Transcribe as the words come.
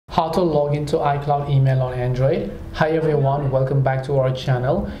how to log into iCloud email on Android. Hi everyone, welcome back to our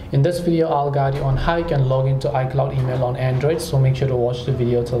channel. In this video I'll guide you on how you can log into iCloud email on Android, so make sure to watch the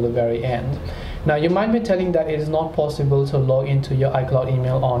video till the very end. Now you might be telling that it is not possible to log into your iCloud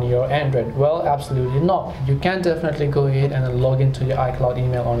email on your Android. Well, absolutely not. You can definitely go ahead and log into your iCloud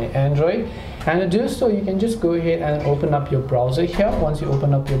email on your Android, and to do so you can just go ahead and open up your browser here. Once you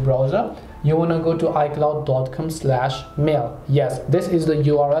open up your browser, you want to go to icloud.com/mail. Yes, this is the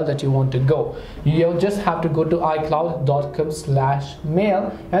URL that you want to go. You'll just have to go to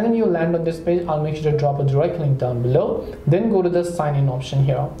icloud.com/mail and then you land on this page. I'll make sure to drop a direct link down below. Then go to the sign in option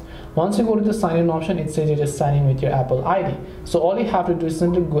here. Once you go to the sign in option, it says you just sign in with your Apple ID. So all you have to do is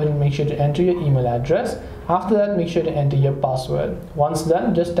simply go ahead and make sure to enter your email address. After that, make sure to enter your password. Once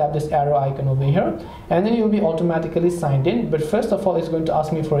done, just tap this arrow icon over here and then you'll be automatically signed in. But first of all, it's going to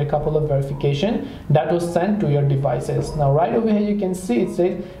ask me for a couple of verification that was sent to your devices. Now right over here you can see it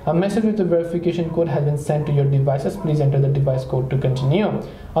says a message with the verification code has been sent to your devices. Please enter the device code to continue.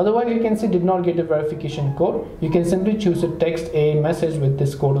 Otherwise, you can see did not get a verification code. You can simply choose to text a message with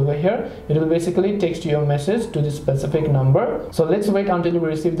this code over here. It will basically text your message to the specific number. So let's wait until we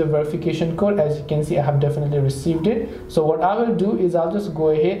receive the verification code. As you can see, I have definitely received it. So what I will do is I'll just go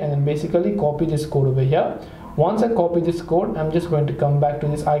ahead and then basically copy this code over here. Once I copy this code, I'm just going to come back to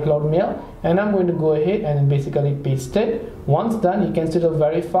this iCloud mail and I'm going to go ahead and basically paste it. Once done, you can see the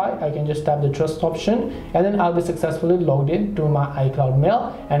verify. I can just tap the trust option and then I'll be successfully logged in to my iCloud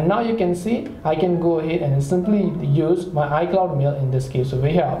mail. And now you can see I can go ahead and simply use my iCloud mail in this case over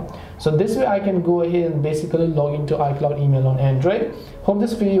here. So this way I can go ahead and basically log into iCloud email on Android. Hope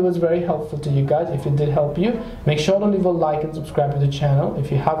this video was very helpful to you guys. If it did help you, make sure to leave a like and subscribe to the channel. If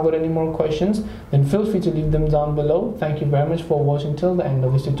you have got any more questions, then feel free to leave them down below. Thank you very much for watching till the end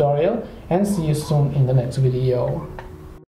of this tutorial and see you soon in the next video.